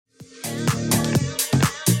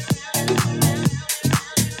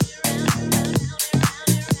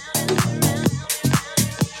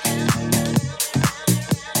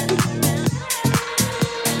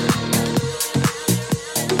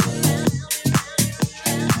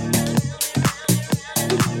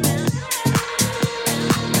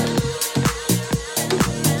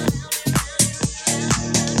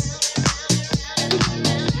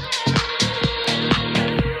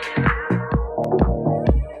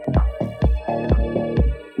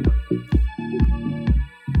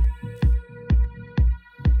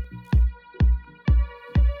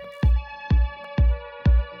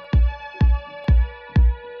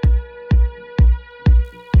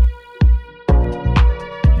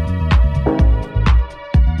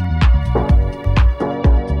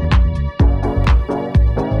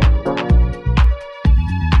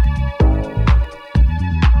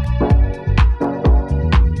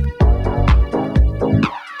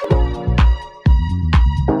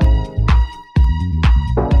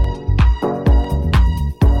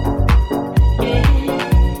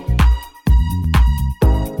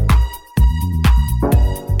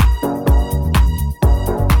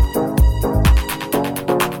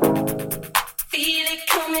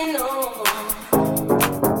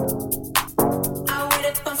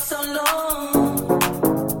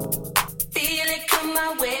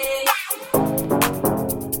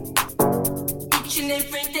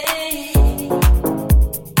every day.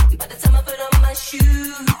 By the time I put on my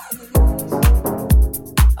shoes,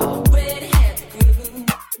 already had the groove.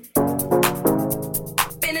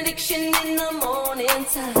 Benediction in the morning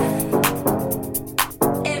time.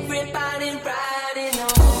 Everybody riding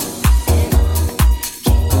on.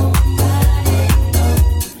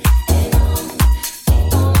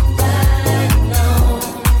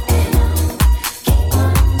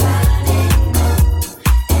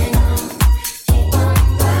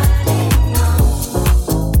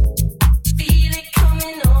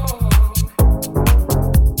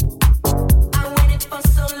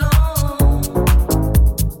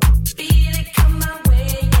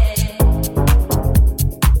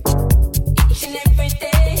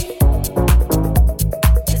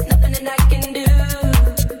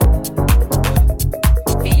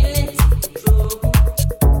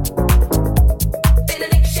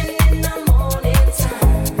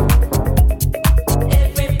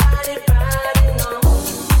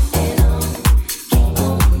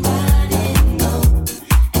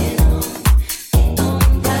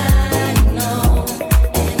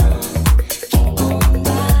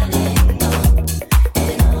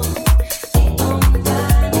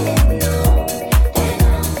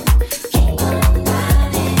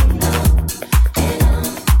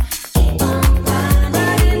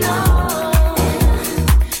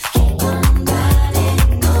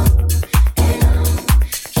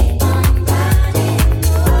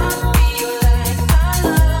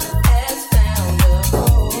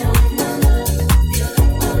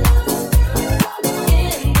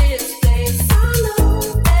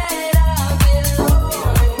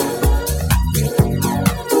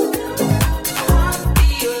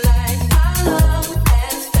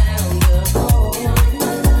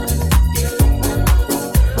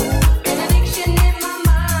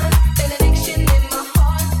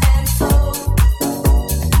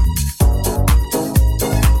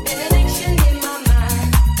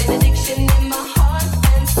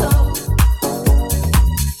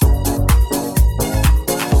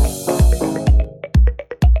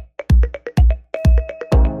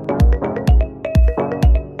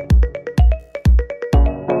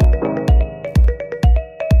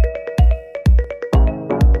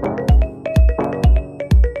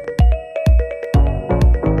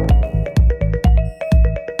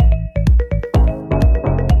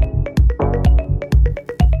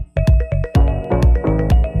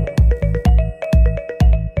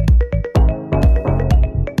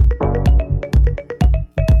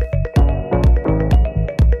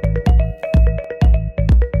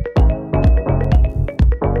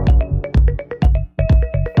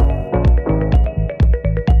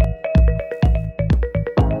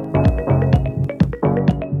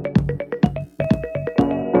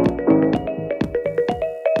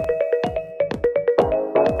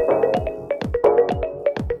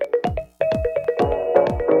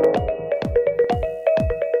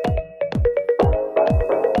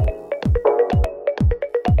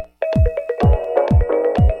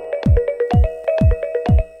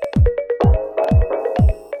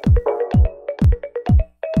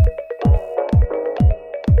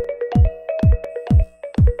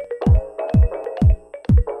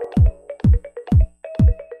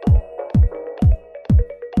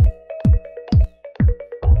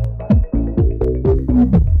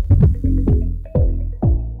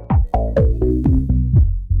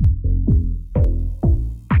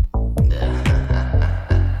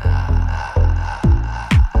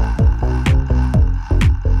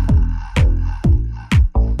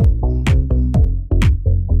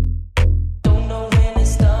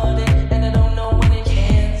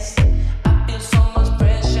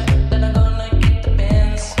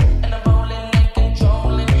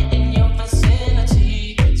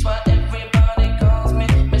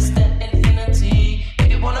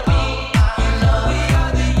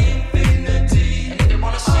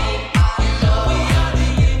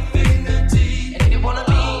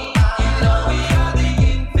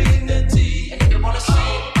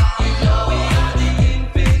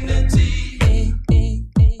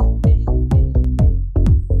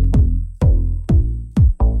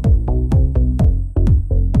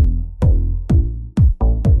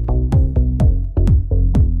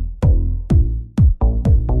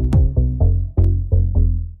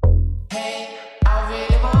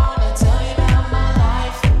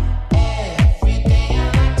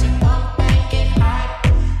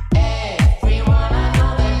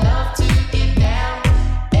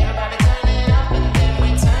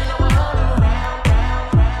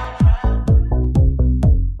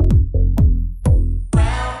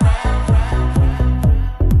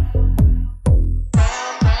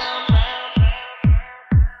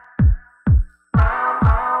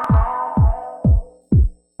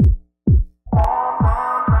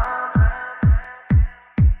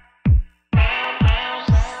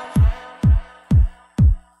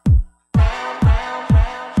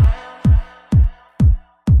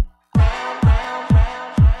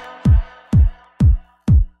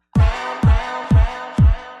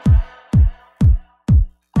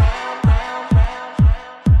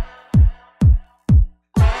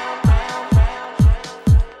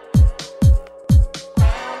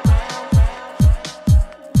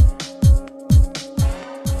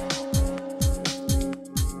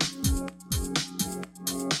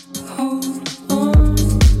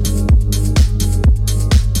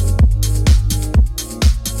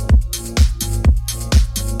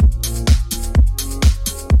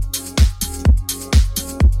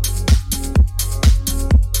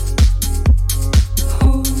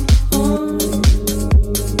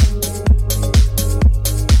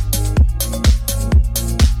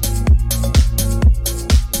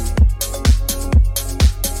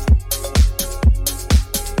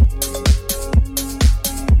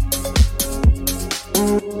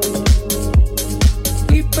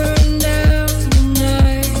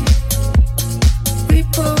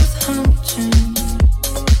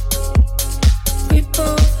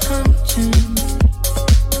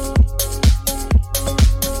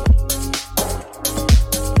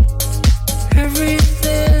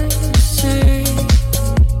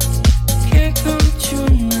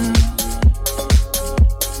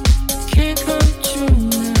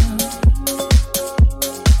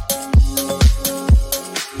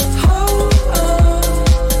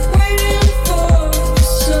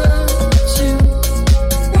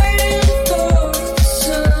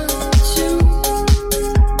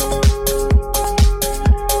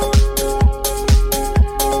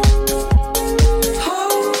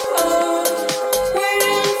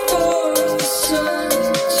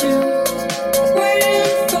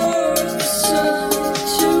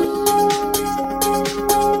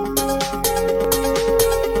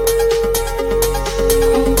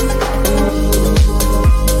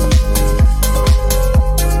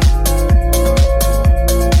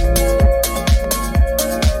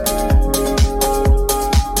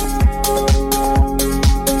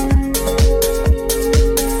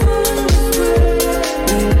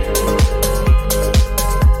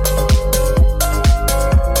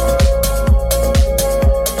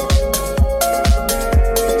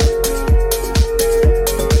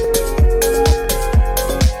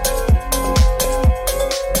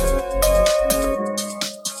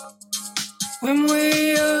 When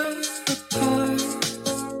we are apart,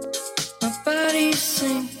 my body's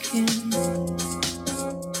sinking,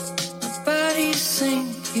 my body's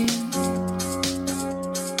sinking.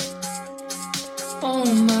 Oh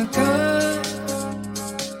my God,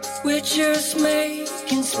 we're just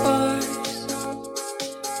making sparks.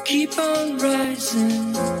 Keep on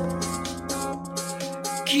rising,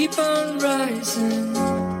 keep on rising.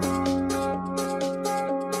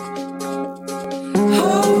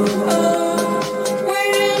 Hold on,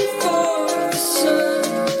 waiting for the sun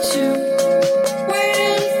to,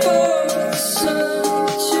 waiting for the sun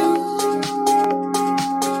to.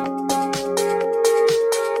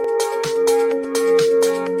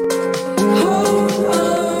 Hold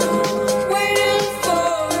on, waiting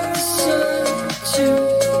for the sun to,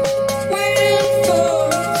 waiting for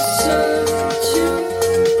the sun to.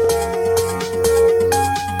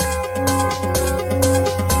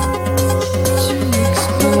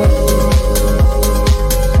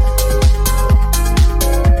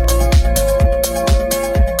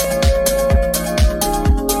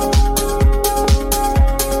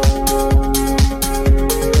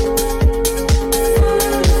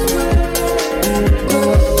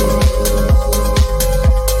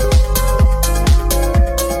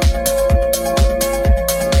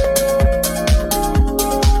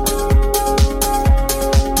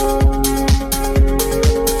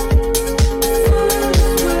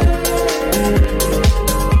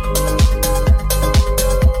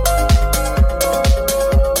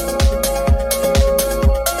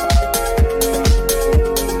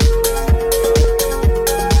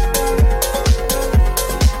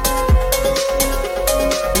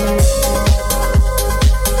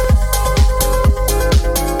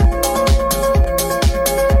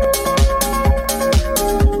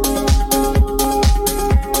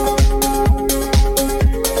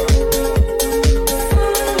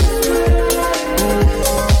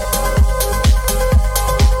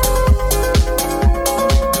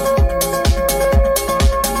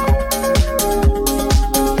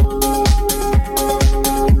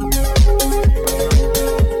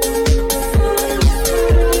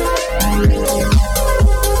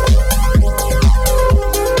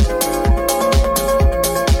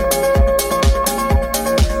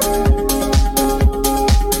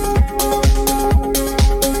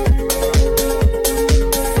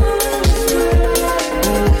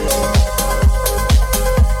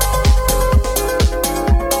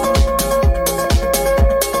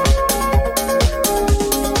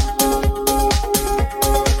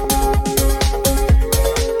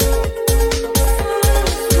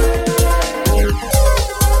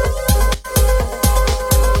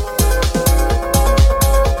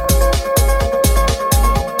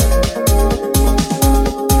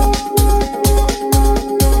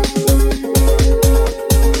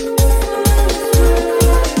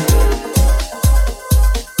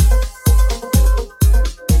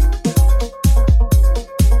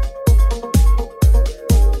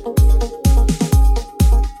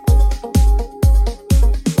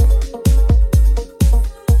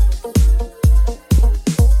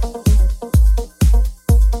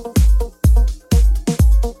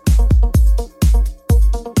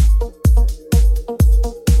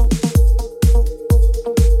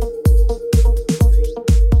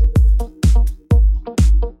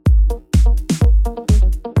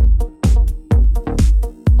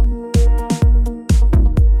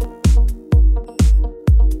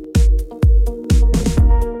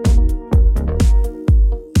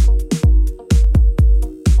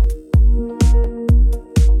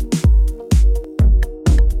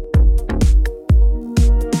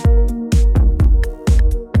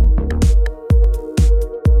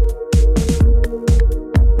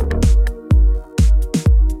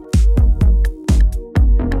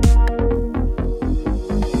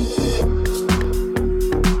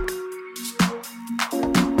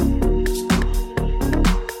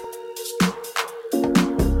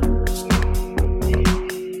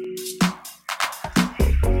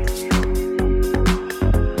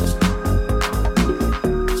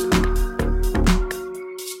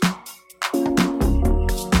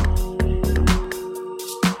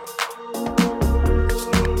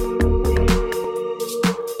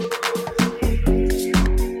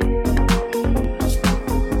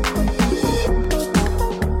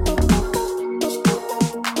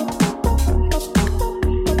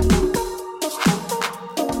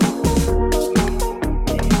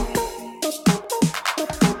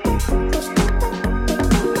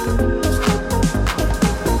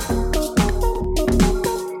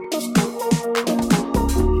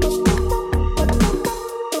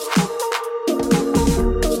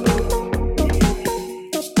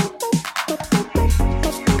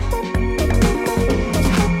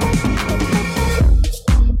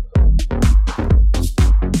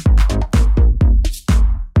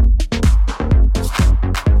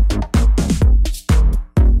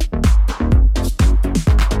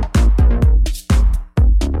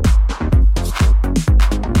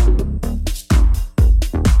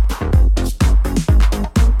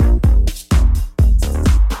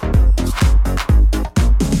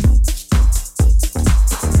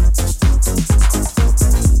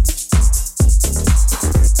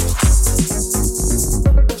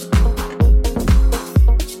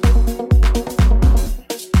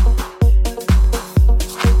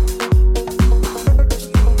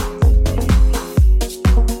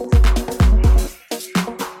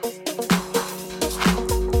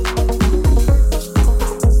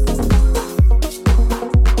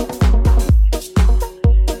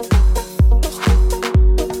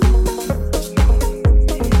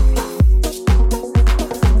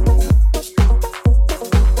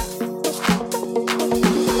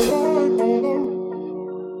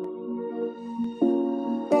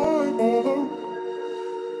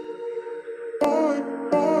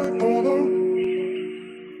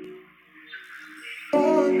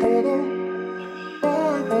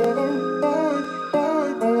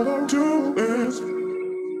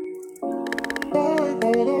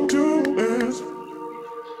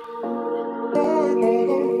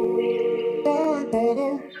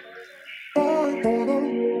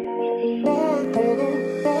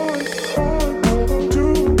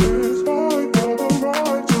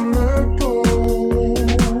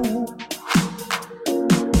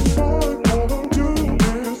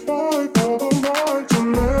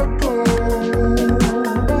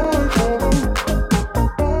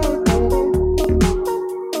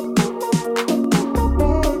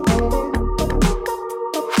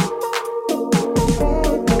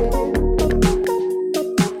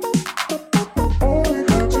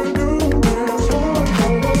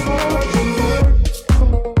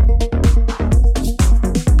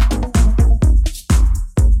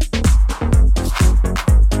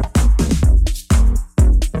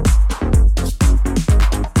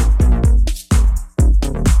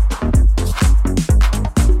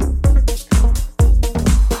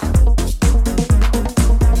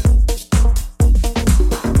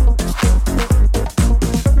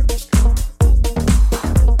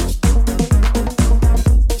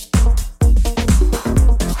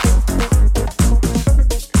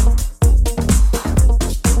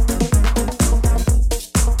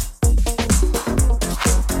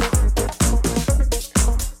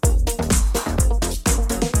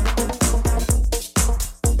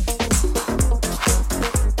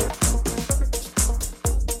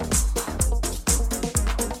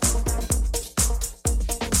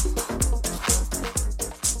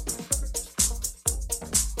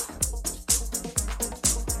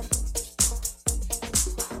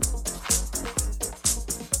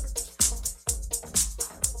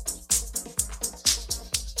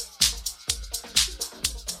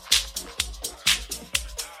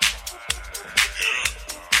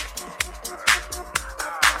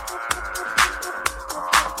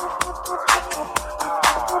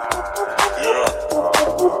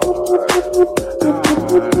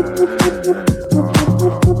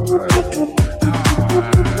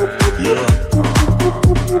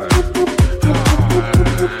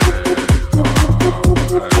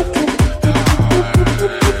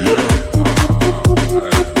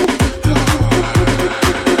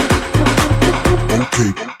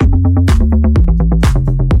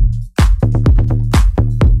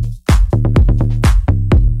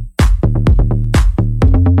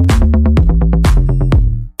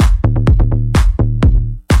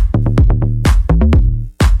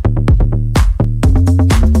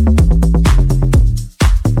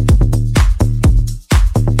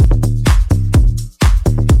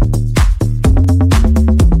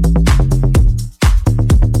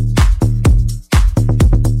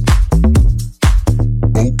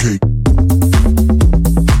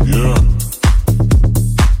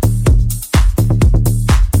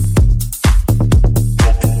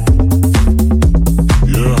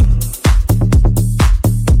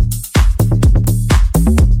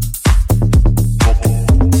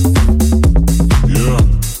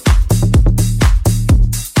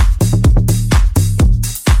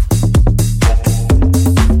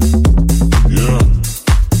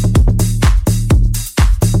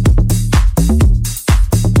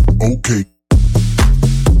 Okay.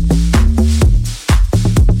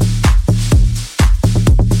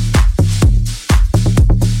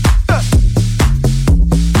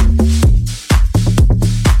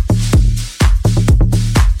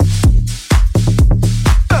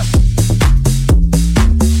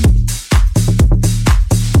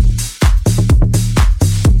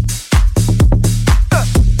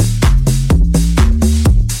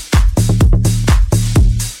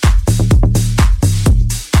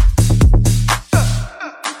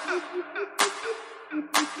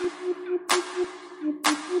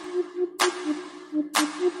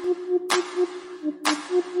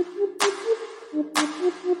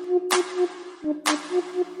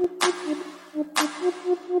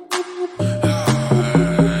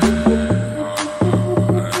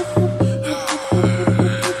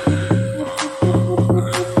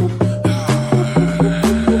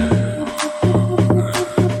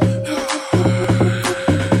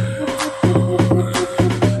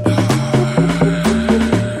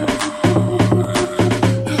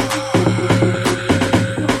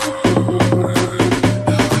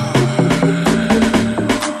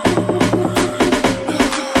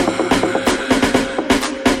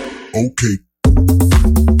 Okay.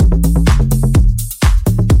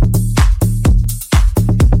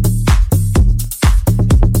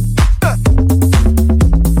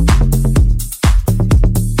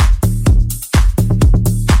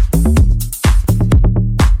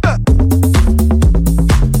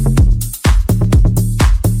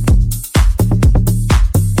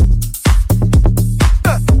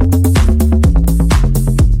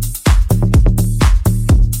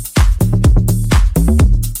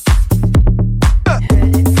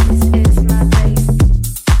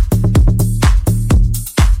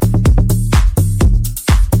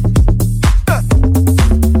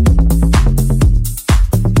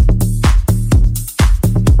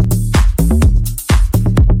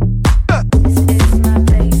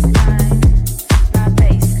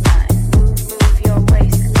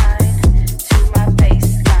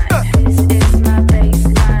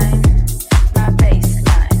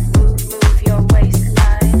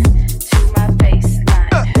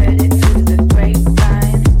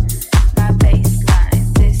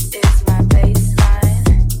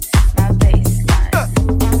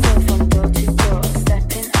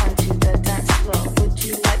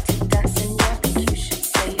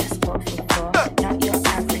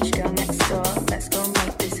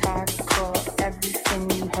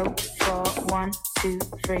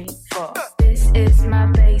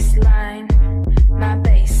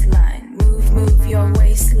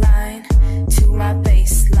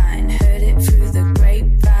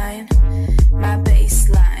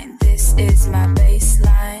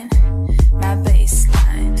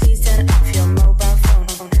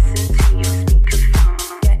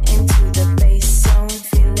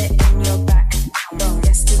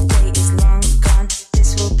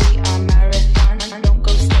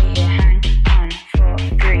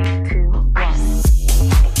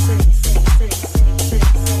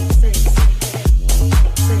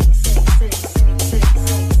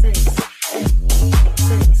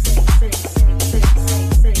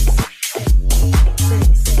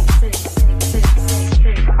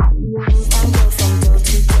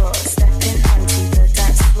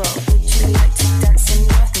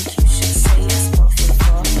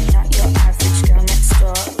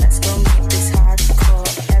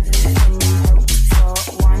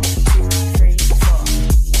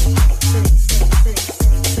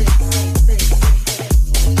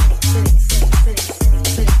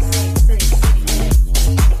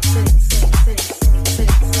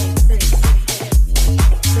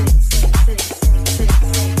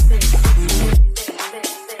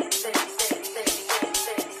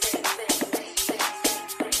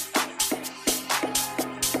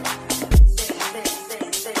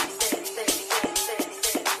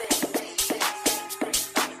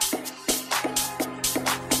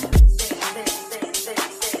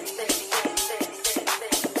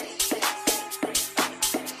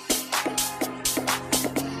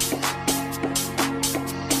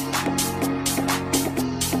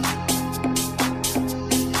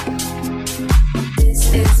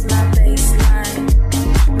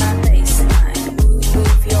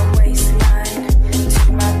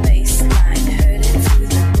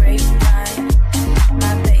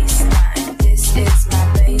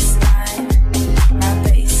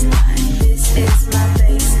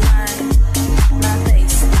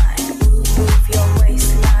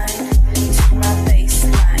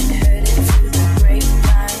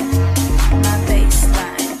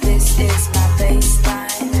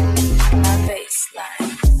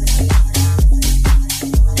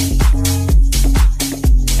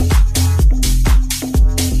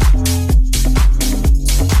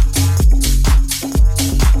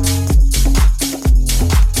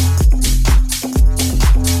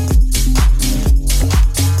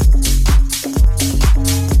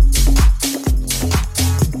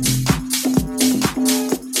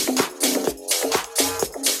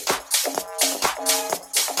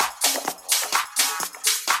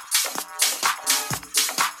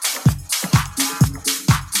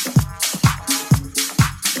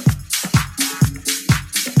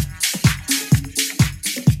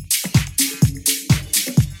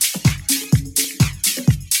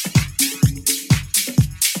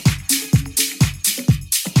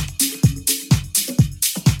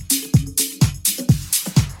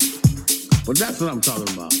 But that's what I'm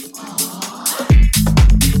talking about.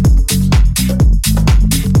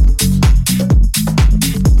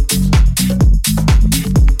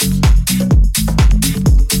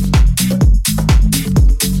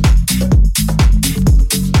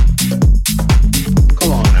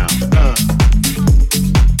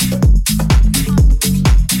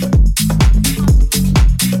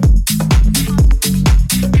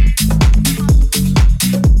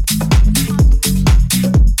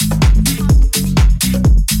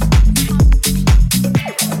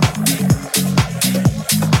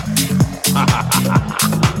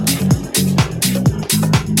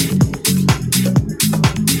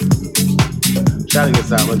 Charlie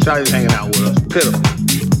gets out, but Charlie's hanging out with us. Pitiful.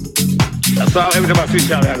 That's all. Every time I see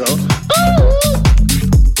Charlie, I go, ooh.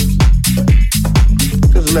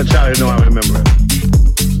 Just to let Charlie know I remember it.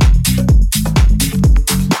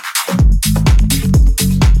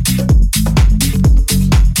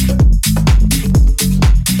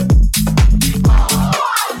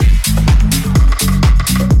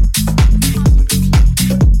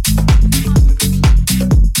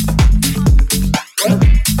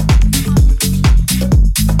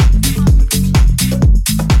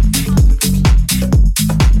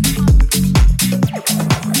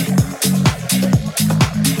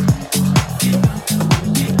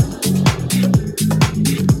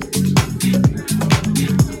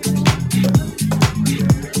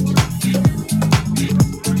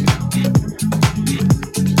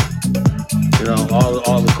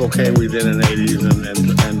 Cocaine we did in the 80s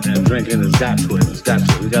and drinking has got to it. It's got to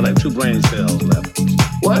it. We got like 2 brain cells left.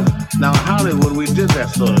 What? Now in Hollywood we did that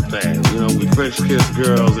sort of thing. You know, we French kissed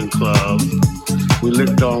girls in clubs. We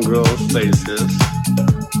licked on girls' faces.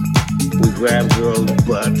 We grabbed girls'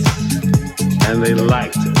 butts. And they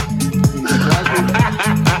liked it.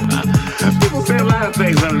 People say a lot of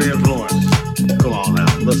things under the influence. Come on now.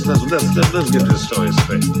 Let's get this story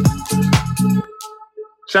straight.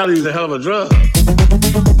 Charlie's a hell of a drug.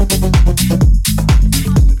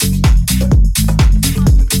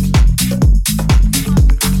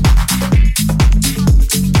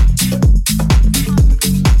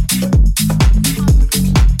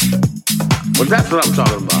 But that's what I'm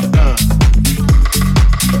talking about.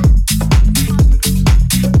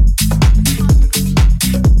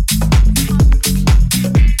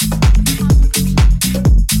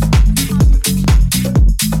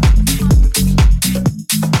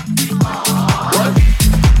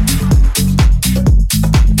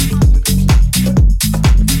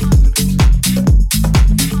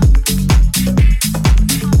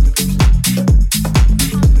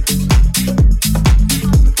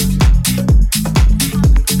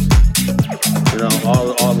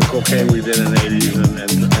 We did in the 80s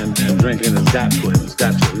and drinking has got to it. It's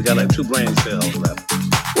got to it. We got like 2 brain cells left.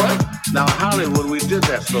 What? Now in Hollywood we did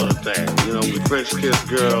that sort of thing. You know, we French kissed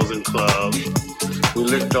girls in clubs. We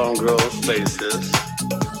licked on girls' faces.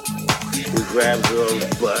 We grabbed girls'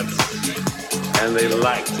 butts. And they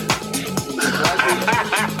liked it.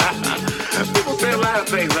 People say a lot of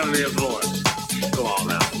things under the influence. Come on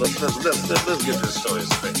now. Let's get this story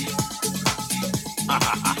straight.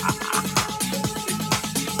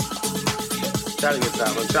 Charlie gets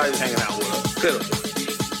out, but Charlie's hanging out with us. Pitiful.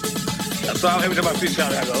 That's all. Every time I see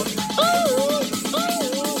Charlie, I go, ooh.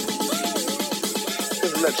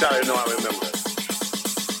 Just to let Charlie know I remember it.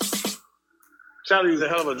 Charlie's a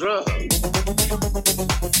hell of a drug.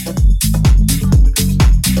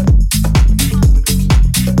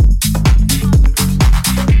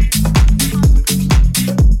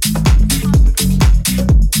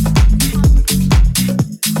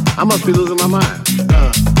 I must be losing my mind.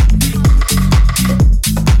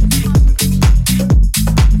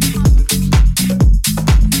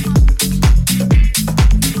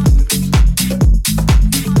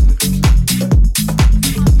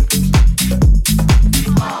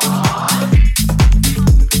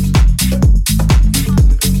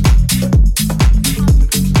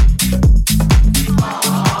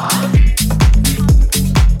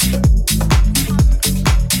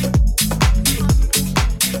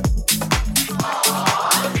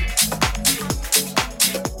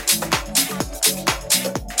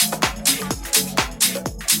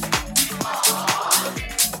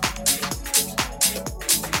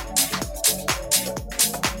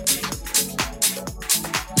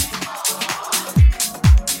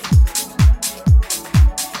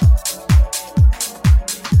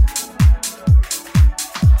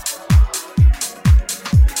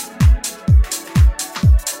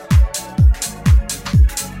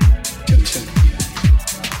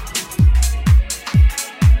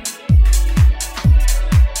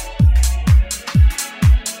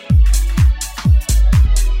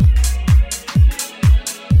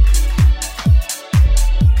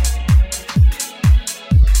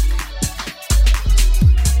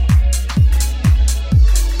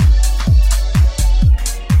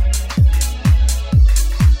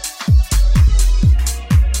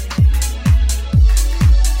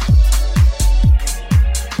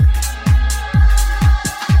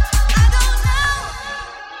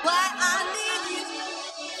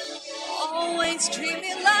 always treat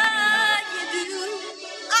me like you do.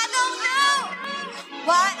 I don't know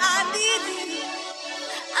why I need you.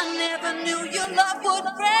 I never knew your love would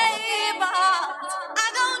break my heart. I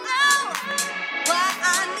don't know why I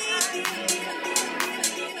need you.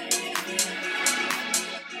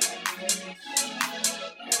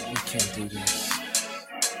 We can't do this.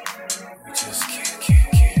 We just can't.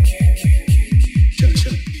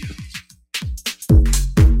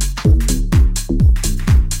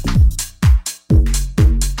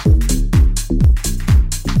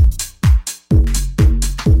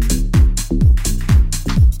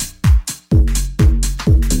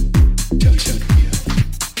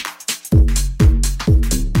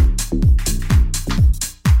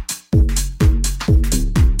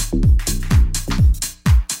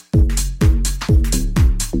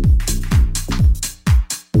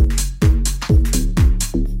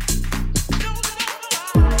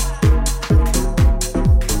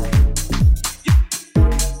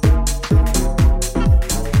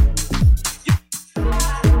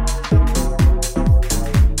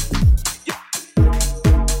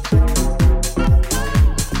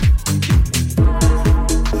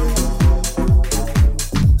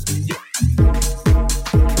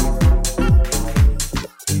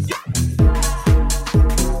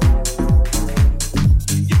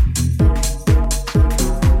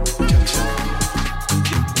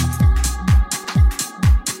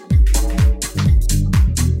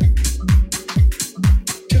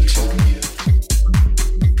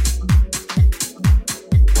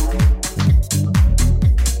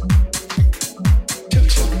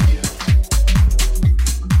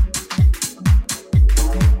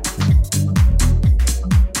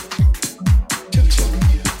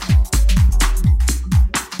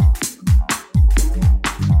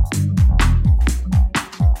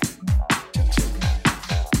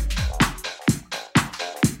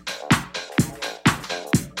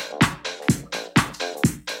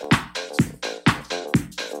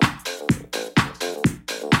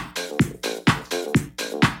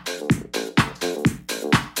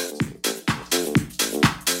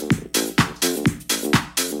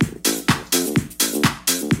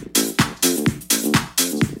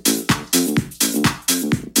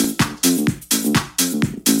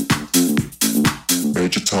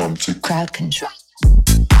 Crowd control. Crowd control.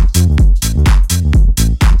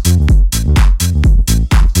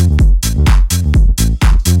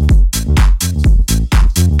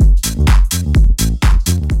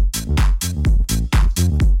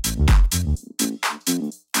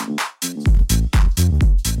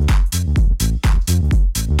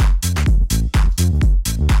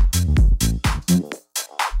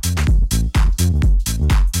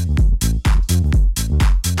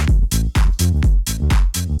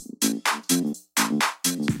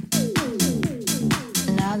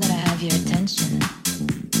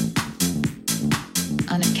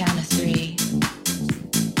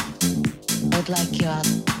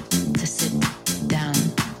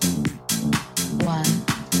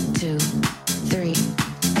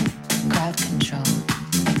 Crowd control.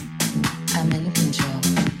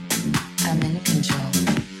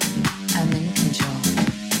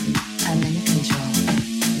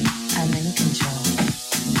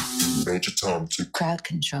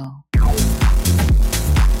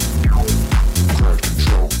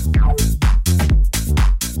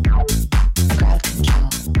 Crowd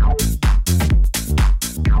control.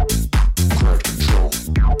 Crowd control.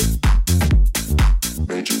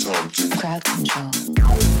 Major Tom to crowd control.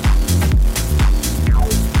 Crowd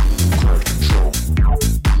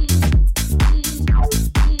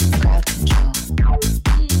control. Crowd control.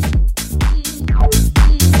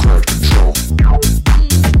 Crowd control.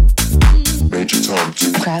 Major Tom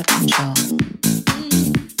to crowd control.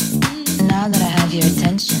 Now that I have your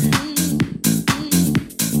attention,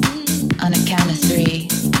 on a count of three,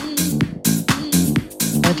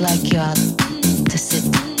 I'd like you all to sit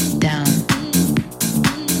down.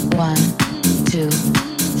 1, 2,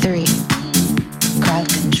 3. Crowd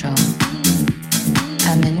control.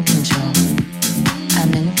 I'm in control.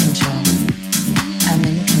 I'm in control. I'm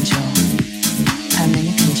in control. I'm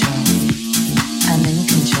in control. I'm in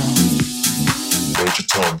control. Major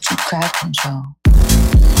Tom to crowd control.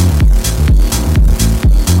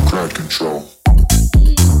 Crowd control.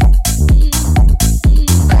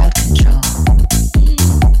 Crowd control.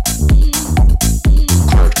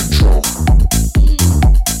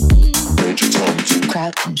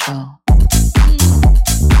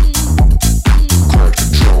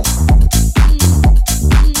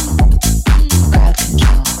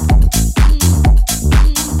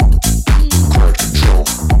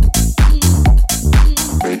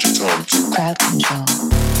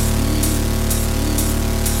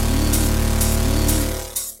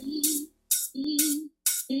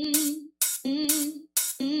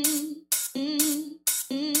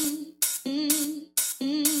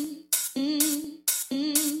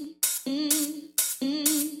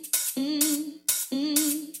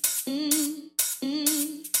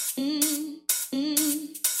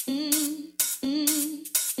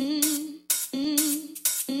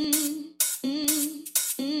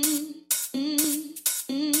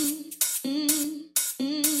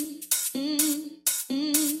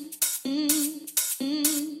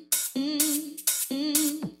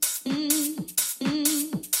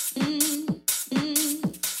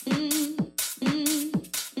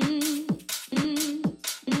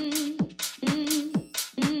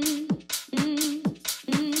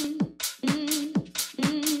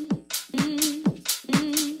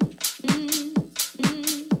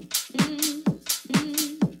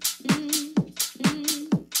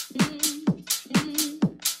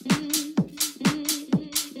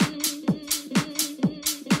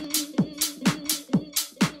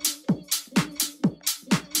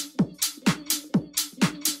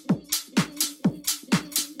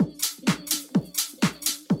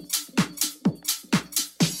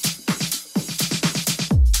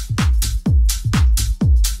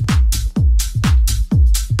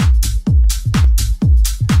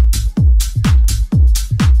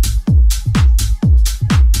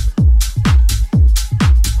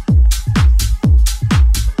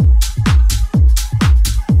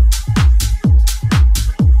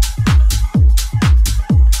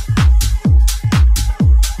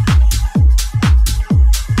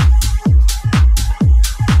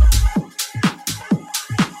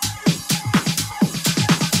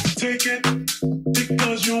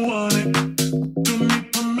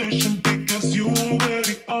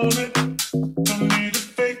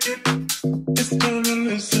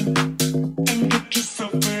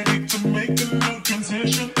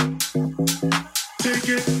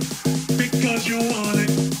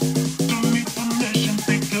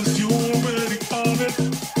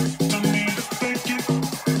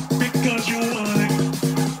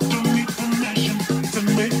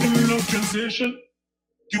 decision.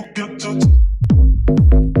 You get to.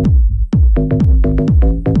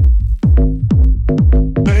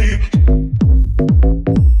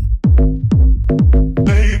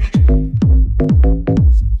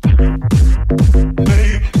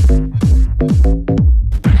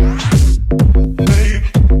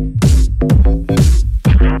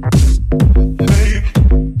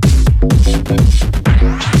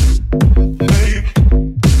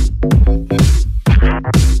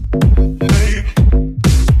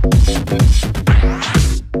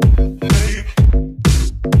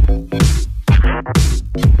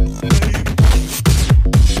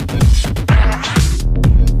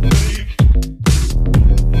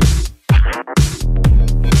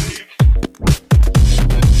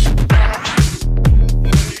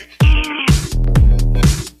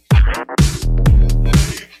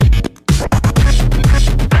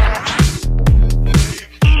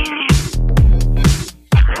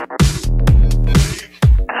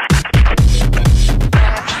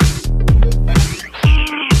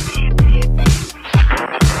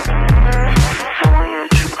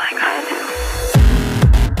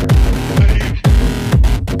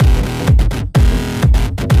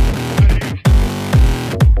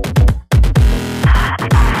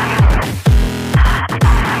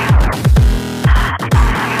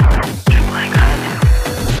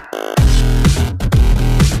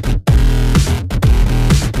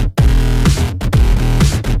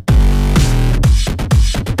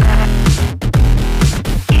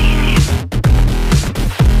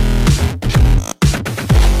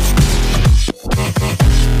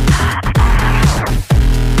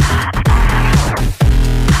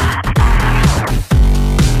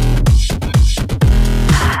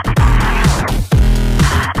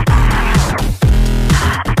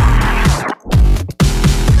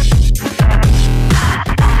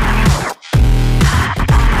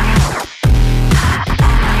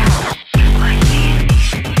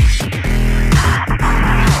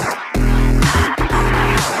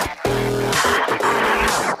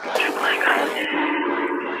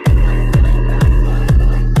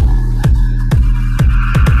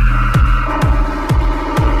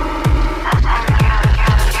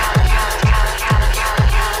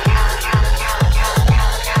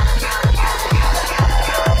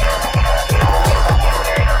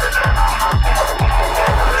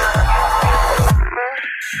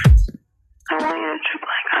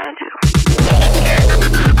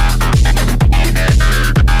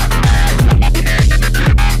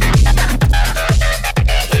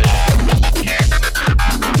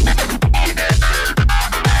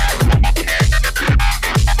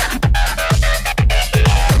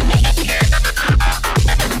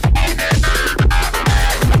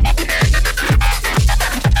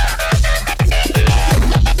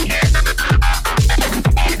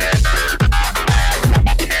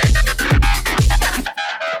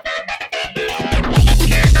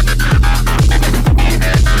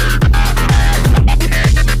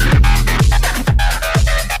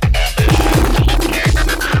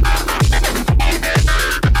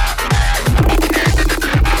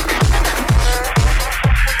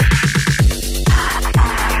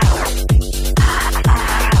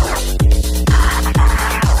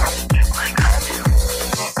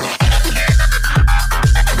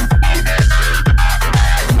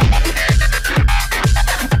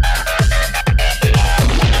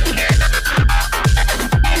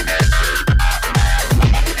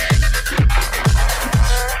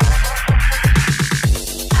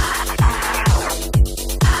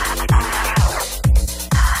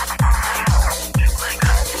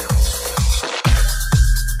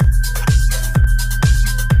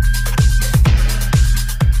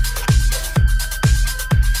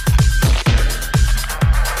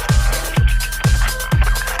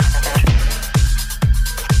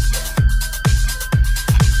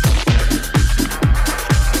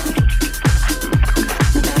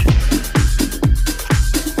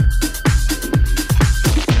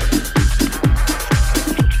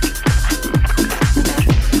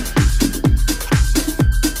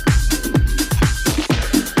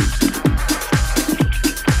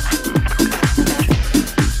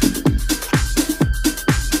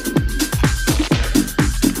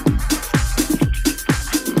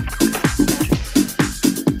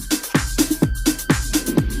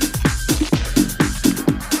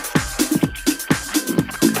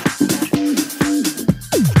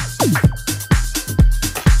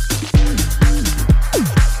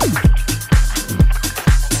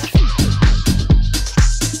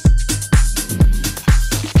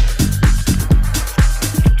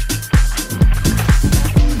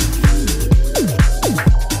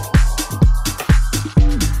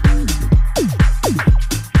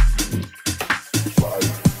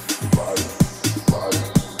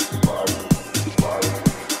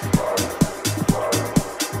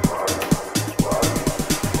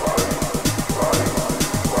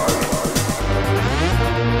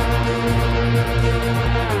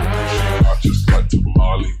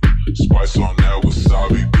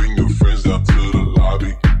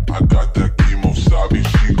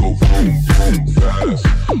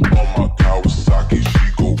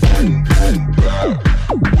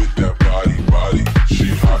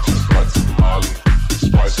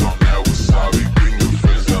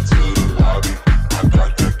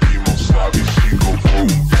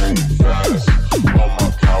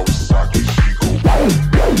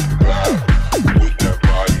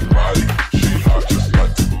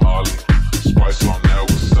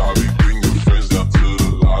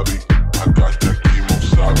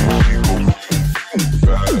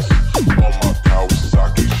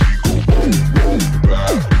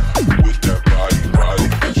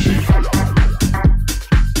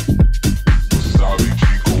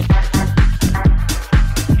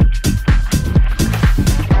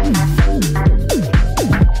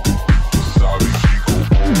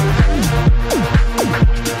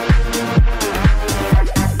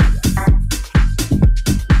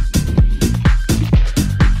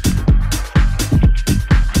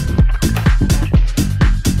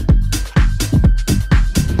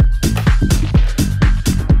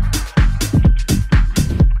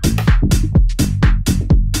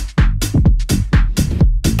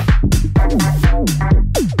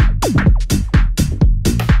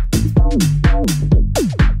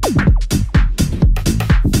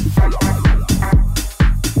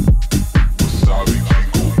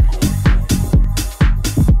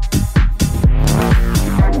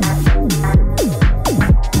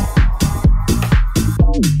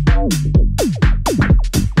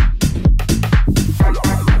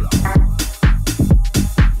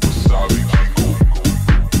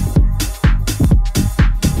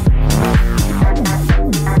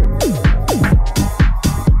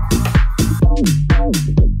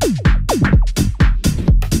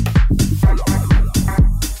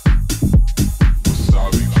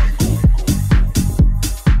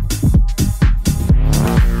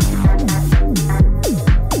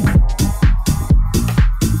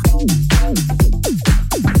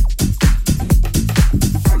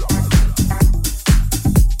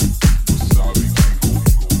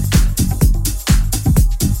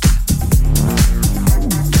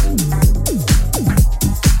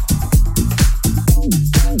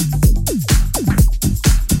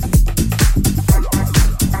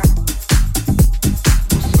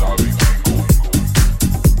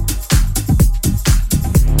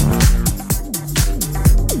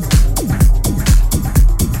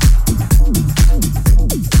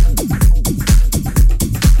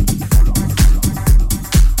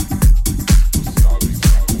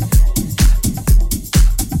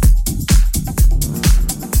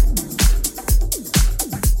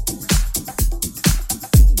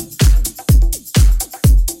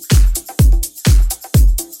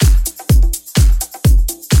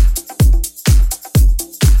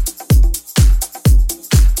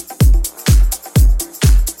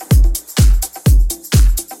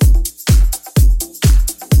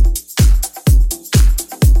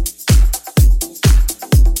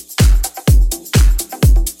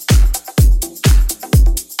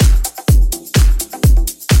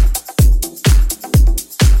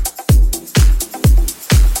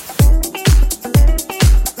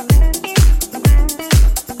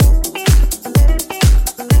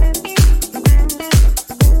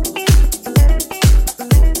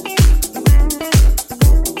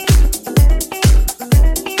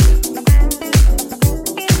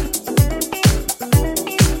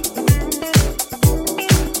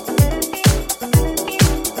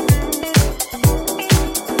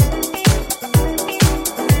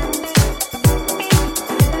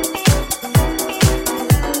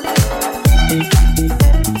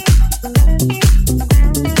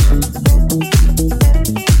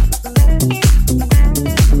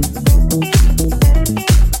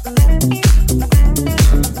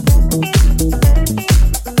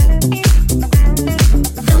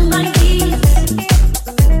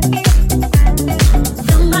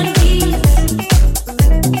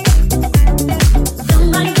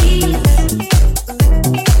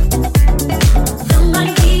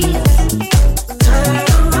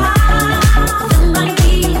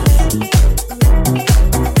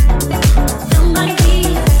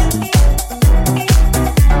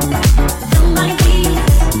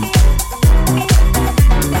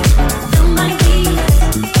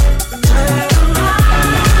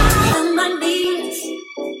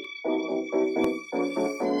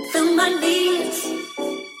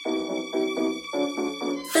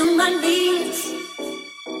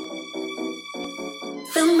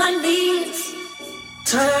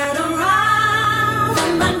 Turn around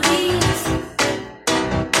on my knees,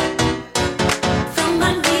 on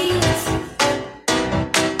my knees,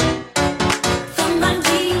 on my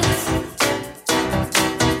knees,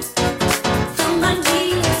 on my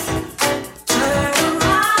knees. Turn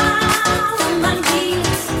around on my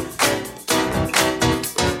knees,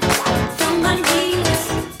 on my knees,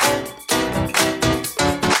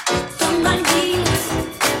 on my knees,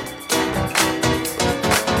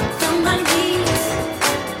 on my knees.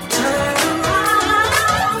 Turn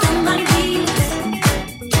around on my knees,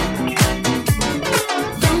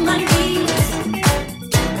 on my knees,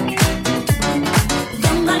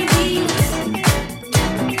 on my knees,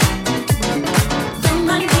 on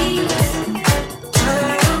my knees.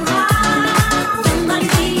 Turn around on my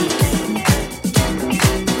knees,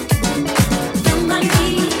 on my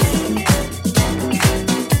knees,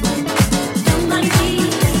 on my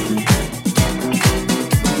knees,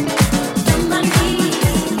 on my knees.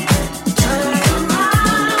 Turn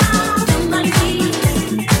around on my knees,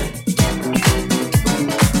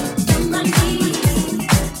 on my knees.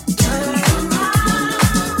 Turn around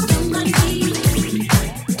on my knees,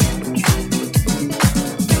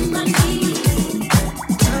 on my knees.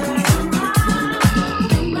 Turn around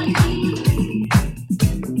on my knees.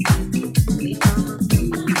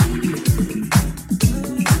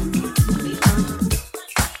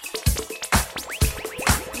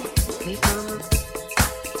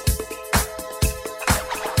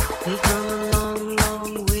 We've come a long,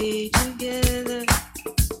 long way together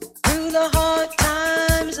through the hard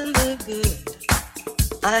times and the good.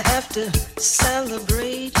 I have to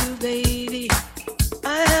celebrate you, baby.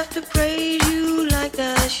 I have to praise you like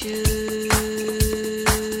I should.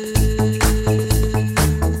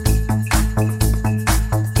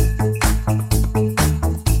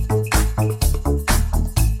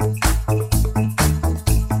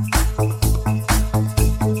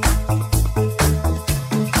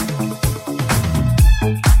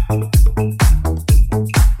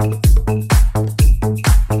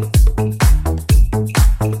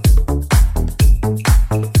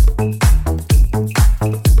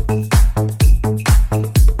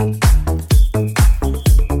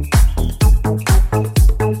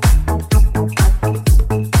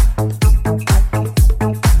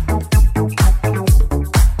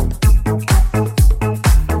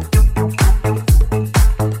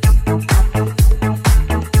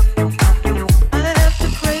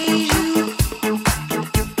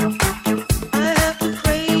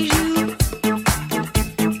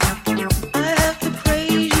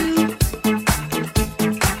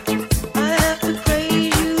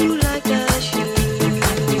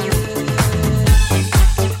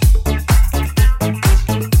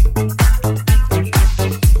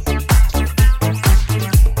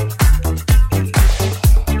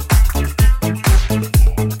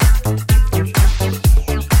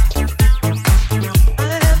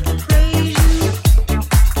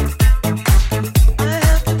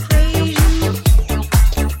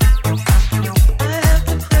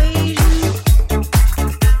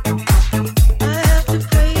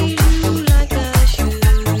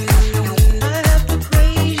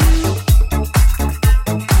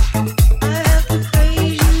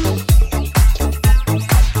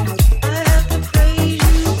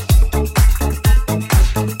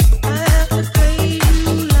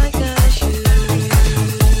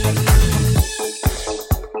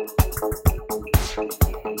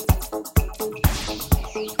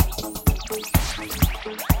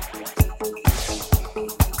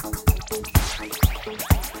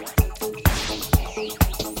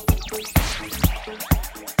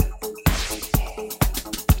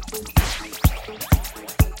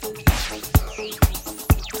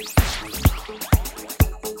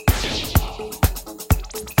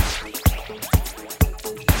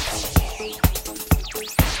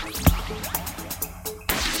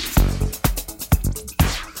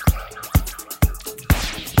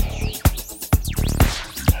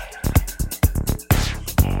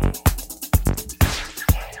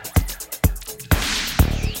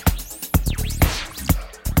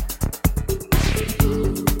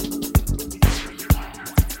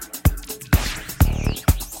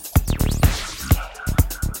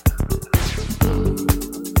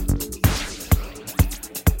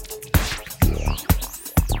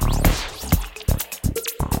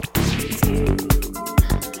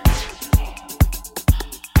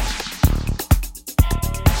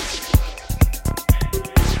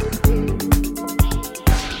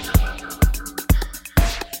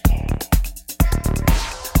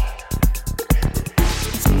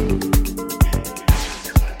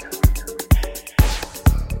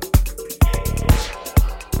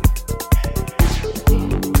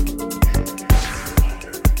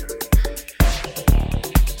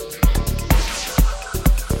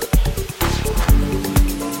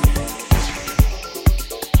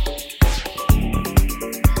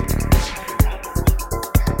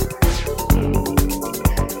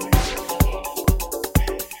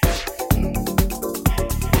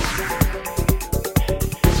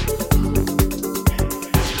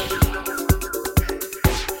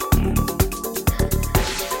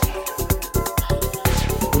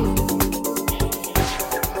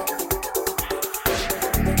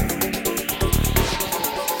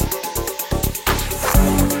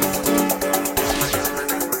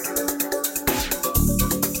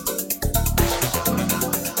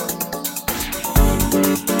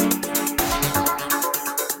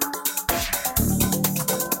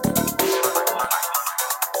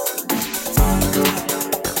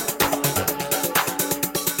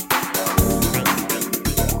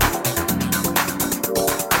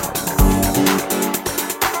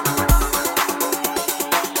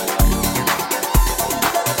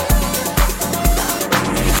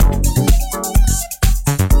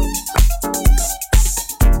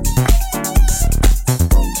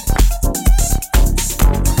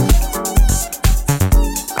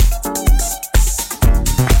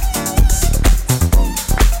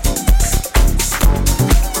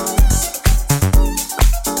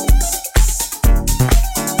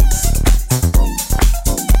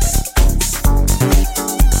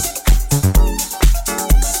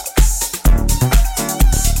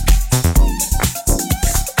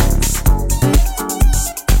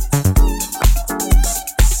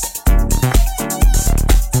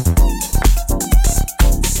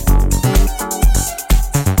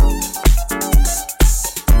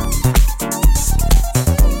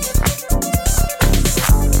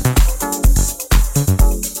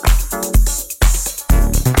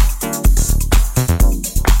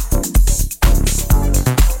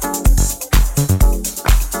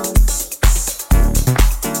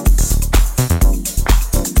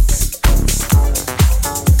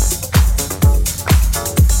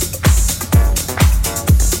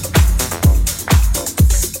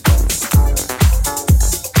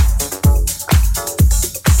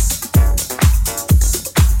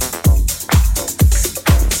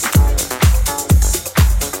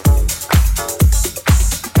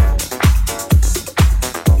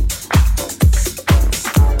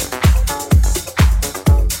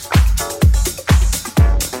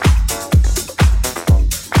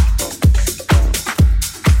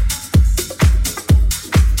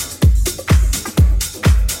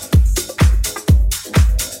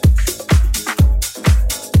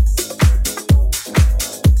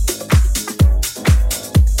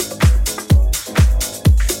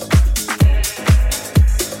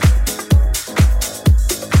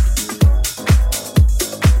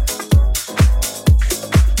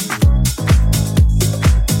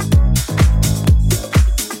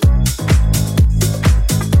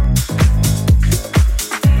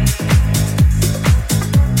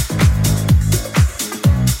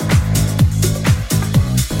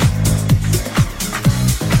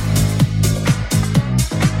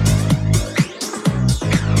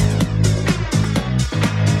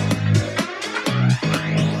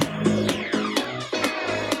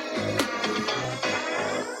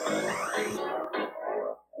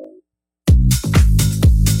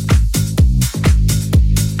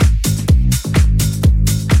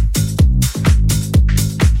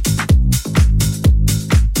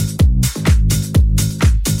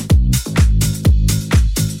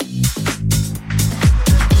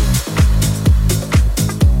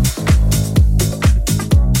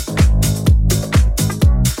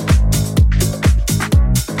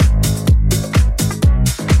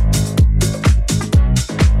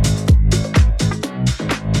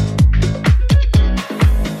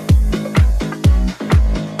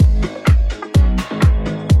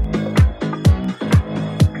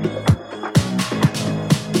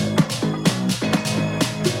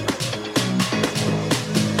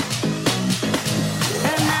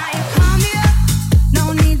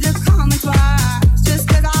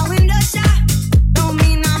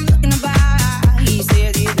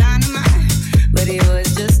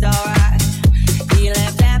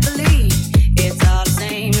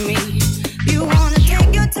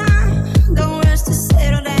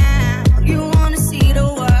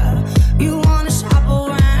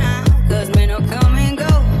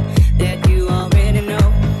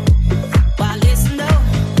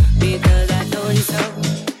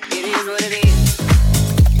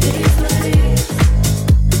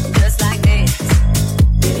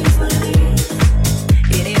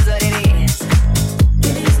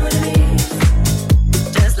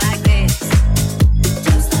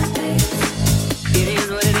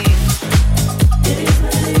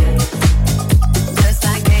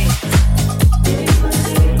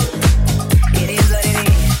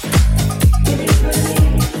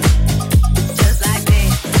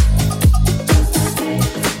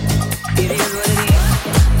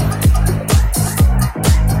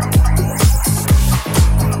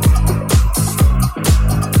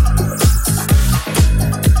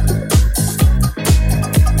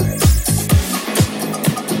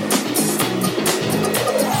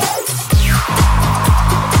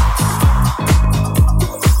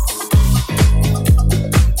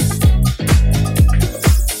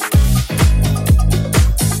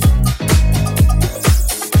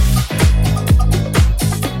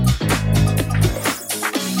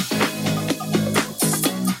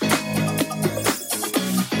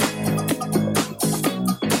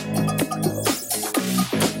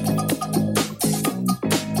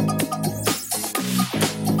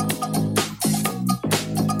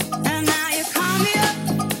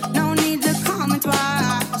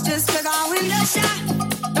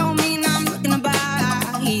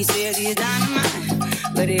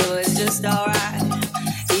 it was just alright.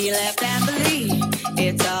 He left happily,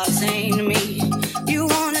 it's all the same to me. You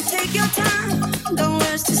wanna take your time, don't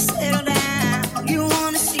rush to settle down. You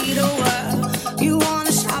wanna see the world, you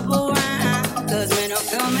wanna shop around. Cause men will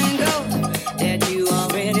come and go, that you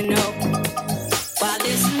already know. Why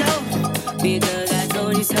listen no, because I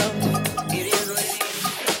told you so. It is what it is.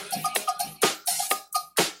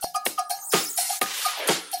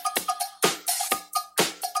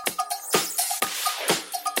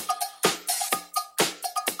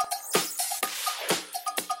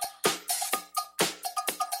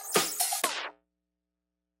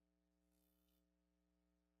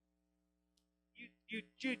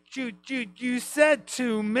 You said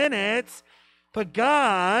 2 minutes, but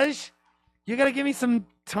gosh, you gotta give me some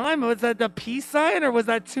time. Was that the peace sign or was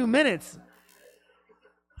that 2 minutes?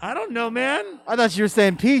 I don't know, man. I thought you were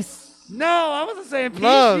saying peace. No, I wasn't saying peace.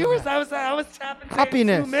 Love. I was tapping saying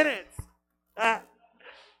Happiness. 2 minutes.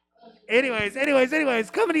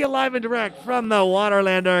 Anyways, coming to you live and direct from the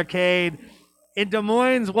Waterland Arcade in Des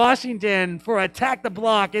Moines, Washington for Attack the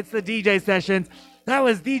Block. It's the DJ sessions. That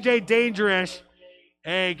was DJ Dangerish.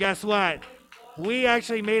 Hey, guess what? We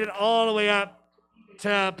actually made it all the way up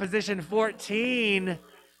to position 14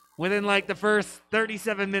 within like the first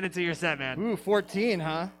 37 minutes of your set, man. Ooh, 14,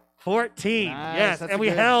 huh? 14, Nice, yes. that's And we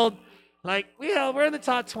good. held, we're in the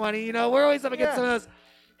top 20. You know, we're always up against some of those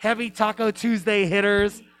heavy Taco Tuesday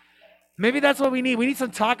hitters. Maybe that's what we need. We need some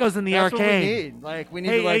tacos in the That's arcade. what we need. Like, we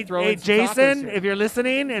need to throw in some Jason, tacos here. if you're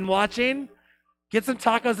listening and watching, get some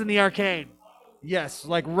tacos in the arcade. Yes,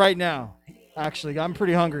 like right now. Actually, I'm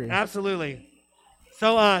pretty hungry. Absolutely.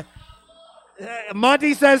 So,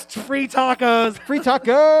 Monty says free tacos. Free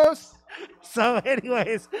tacos. So,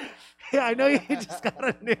 anyways, yeah, I know you just got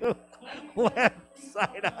a new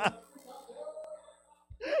website up.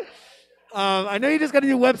 I know you just got a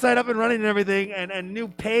new website up and running and everything, and a new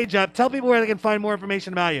page up. Tell people where they can find more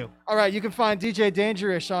information about you. All right, you can find DJ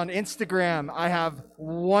Dangerish on Instagram. I have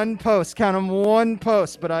one post, count them, one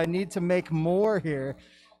post, but I need to make more here.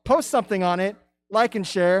 Post something on it, like and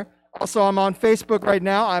share. Also, I'm on Facebook right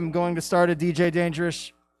now. I'm going to start a DJ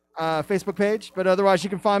Dangerish Facebook page, but otherwise you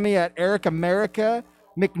can find me at Eric America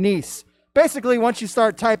McNeese. Basically, once you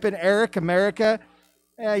start typing Eric America,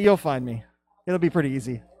 you'll find me. It'll be pretty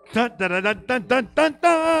easy. Dun, dun, dun, dun, dun, dun, dun,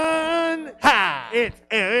 dun. Ha! It's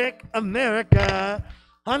Eric America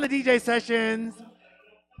on the DJ sessions.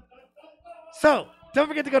 So, don't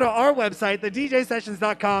forget to go to our website,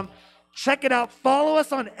 thedjsessions.com. Check it out. Follow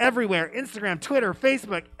us on everywhere, Instagram, Twitter,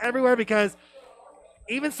 Facebook, everywhere, because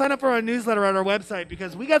even sign up for our newsletter on our website,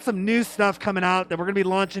 because we got some new stuff coming out that we're going to be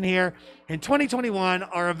launching here in 2021.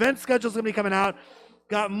 Our event schedule's going to be coming out.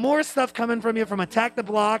 Got more stuff coming from you from Attack the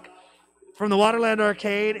Block, from the Waterland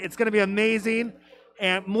Arcade. It's going to be amazing.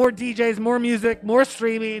 And more DJs, more music, more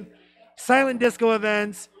streaming, silent disco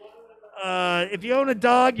events. If you own a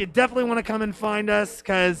dog, you definitely want to come and find us,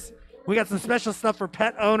 because we got some special stuff for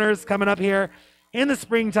pet owners coming up here in the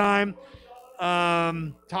springtime.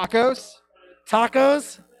 Tacos?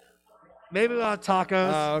 Tacos? Maybe we'll have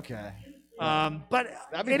tacos. Oh, okay. But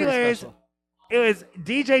That'd be pretty anyways, special. it was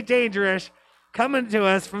DJ Dangerish coming to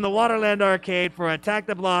us from the Waterland Arcade for Attack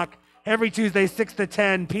the Block every Tuesday, 6 to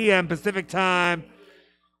 10 p.m. Pacific time.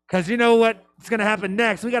 Because you know what's going to happen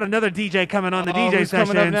next? We got another DJ coming on the DJ who's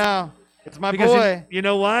session. coming up now? It's my Because boy. you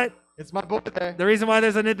know what? It's my boy there. The reason why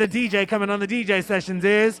there's the DJ coming on the DJ sessions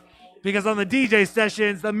is because on the DJ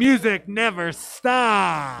sessions, the music never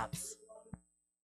stops.